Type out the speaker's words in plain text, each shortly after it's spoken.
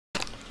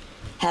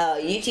Hello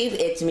YouTube,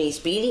 it's me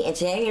Speedy, and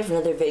today I'm here for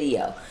another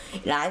video.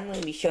 And I'm going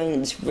to be showing you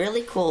this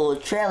really cool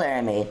trailer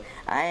I made.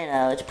 I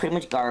know, it's pretty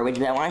much garbage,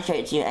 but I want to show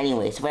it to you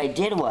anyway. So what I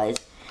did was,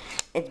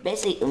 it's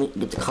basically, let me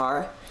get the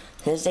car.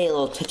 This is a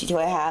little touchy toy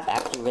I have. I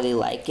actually really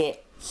like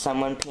it.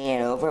 Someone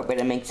painted it over, but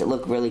it makes it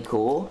look really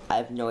cool. I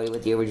have no idea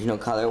what the original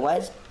color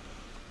was.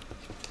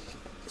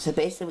 So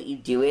basically what you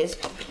do is,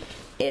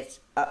 it's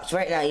up, so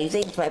right now you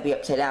think it might be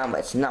upside down, but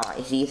it's not.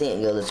 You see, you think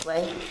it goes this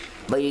way,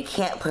 but you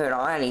can't put it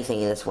on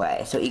anything this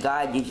way. So you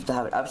gotta use it to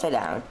have it upside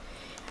down.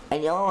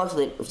 And you only works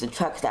with the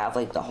trucks that have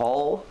like the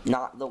hole,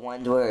 not the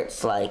ones where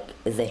it's like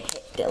the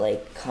hitch that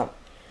like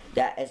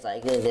that is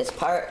like this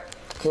part.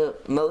 Cause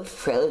most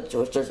trailers,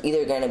 there's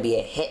either gonna be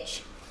a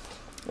hitch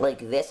like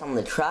this on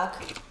the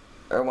truck,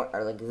 or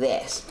like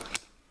this.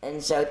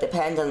 And so it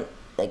depends on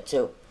like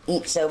so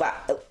about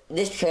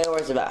this trailer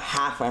is about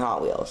half my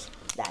Hot Wheels.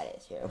 That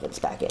is, here, I'll put this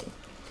back in.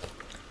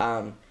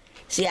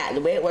 So yeah,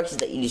 the way it works is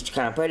that you just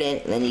kind of put it in,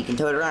 and then you can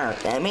tow it around.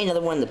 And I made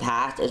another one in the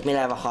past. It was made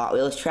out of a Hot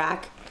Wheels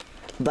track,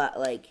 but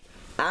like,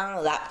 I don't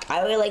know, that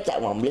I really like that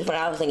one. But this one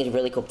I was thinking is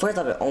really cool. First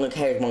off, it only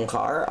carries one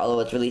car, although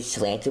it's really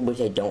slanted, which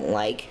I don't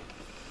like.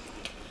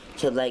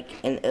 So like,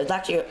 and it was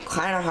actually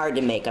kind of hard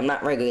to make. I'm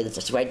not very good at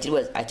this. So what I did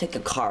was, I took a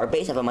car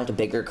base of a much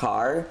bigger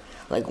car,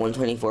 like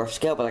 1/24th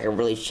scale, but like a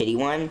really shitty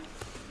one.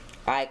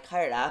 I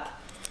cut it up.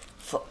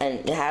 And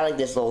it had like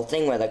this little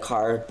thing where the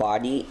car's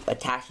body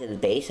attached to the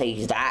base. I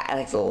used that as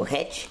like a little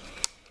hitch.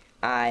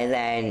 I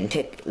then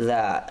took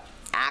the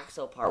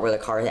axle part where the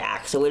car's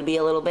axle would be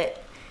a little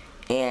bit,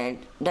 and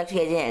that's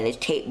what I did. And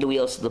just taped the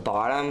wheels to the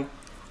bottom.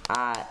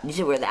 This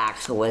is where the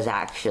axle was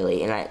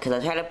actually, and because I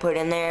tried to put it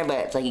in there, but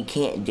it's like you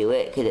can't do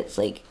it because it's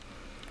like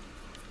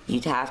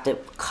you'd have to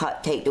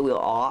take the wheel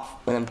off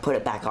and then put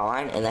it back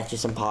on, and that's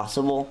just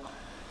impossible.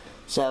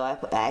 So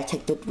I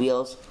took the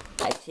wheels.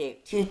 I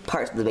take two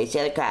parts of the base.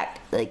 The other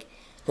crack, like,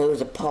 there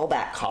was a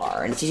pullback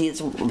car, and you see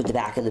this what the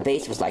back of the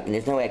base was like, and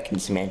there's no way I can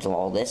dismantle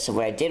all this. So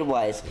what I did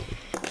was,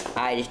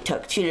 I just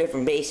took two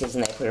different bases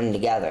and I put them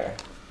together.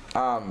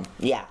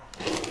 Yeah.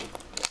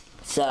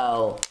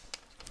 So,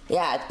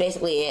 yeah, that's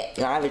basically it.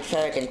 Now I have a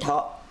trailer I can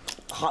tow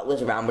Hot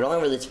Wheels around, but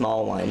only really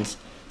small ones.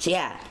 So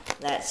yeah,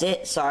 that's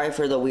it. Sorry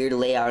for the weird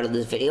layout of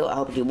this video. I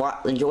hope you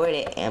enjoyed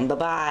it, and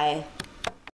bye-bye.